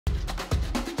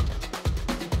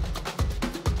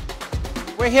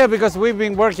We're here because we've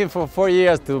been working for 4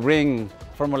 years to bring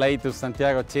Formula E to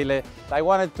Santiago, Chile. I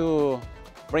wanted to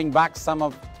bring back some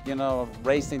of,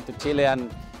 racing to Chile,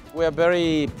 and we are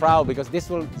very proud because this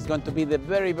is going to be the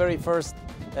very first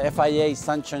FIA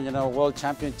sanctioned, World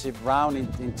Championship round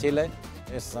in Chile.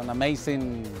 It's an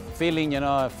amazing feeling,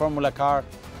 a Formula car.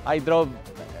 I drove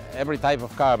every type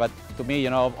of car, but to me,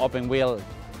 open wheel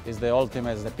is the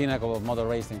ultimate, is the pinnacle of motor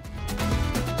racing.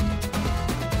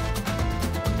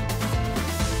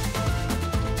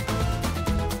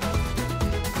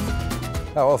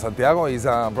 Well, Santiago is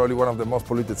probably one of the most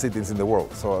polluted cities in the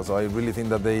world, so I really think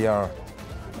that they are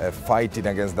fighting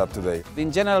against that today.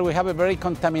 In general, we have a very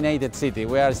contaminated city.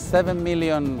 We are 7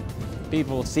 million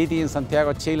people city in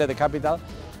Santiago, Chile, the capital.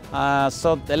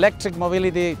 So electric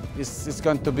mobility is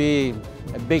going to be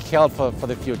a big help for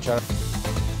the future.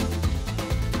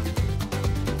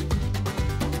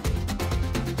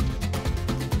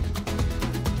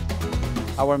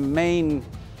 Our main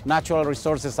natural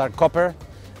resources are copper,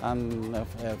 and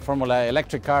Formula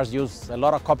electric cars use a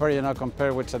lot of copper,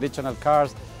 compared with traditional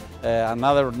cars.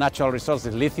 Another natural resource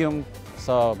is lithium,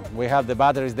 so we have the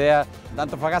batteries there.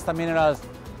 Antofagasta Minerals,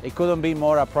 it couldn't be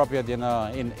more appropriate, in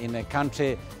a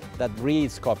country that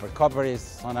breeds copper. Copper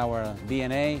is on our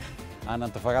DNA, and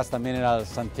Antofagasta Minerals,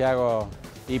 Santiago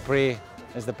IPRI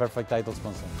is the perfect title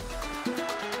sponsor.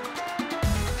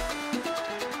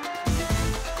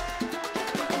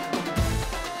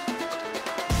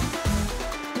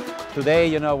 Today,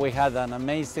 we had an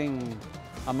amazing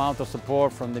amount of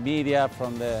support from the media,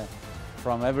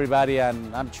 from everybody,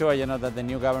 and I'm sure, that the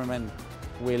new government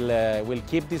will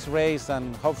keep this race,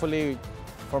 and hopefully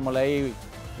Formula E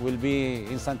will be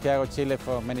in Santiago, Chile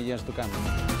for many years to come.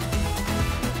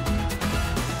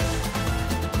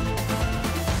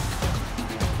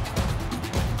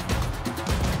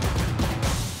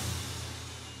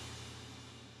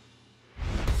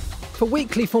 For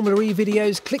weekly Formula E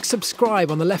videos, click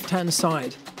subscribe on the left-hand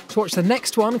side. To watch the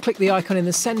next one, click the icon in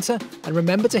the centre, and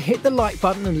remember to hit the like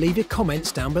button and leave your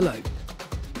comments down below.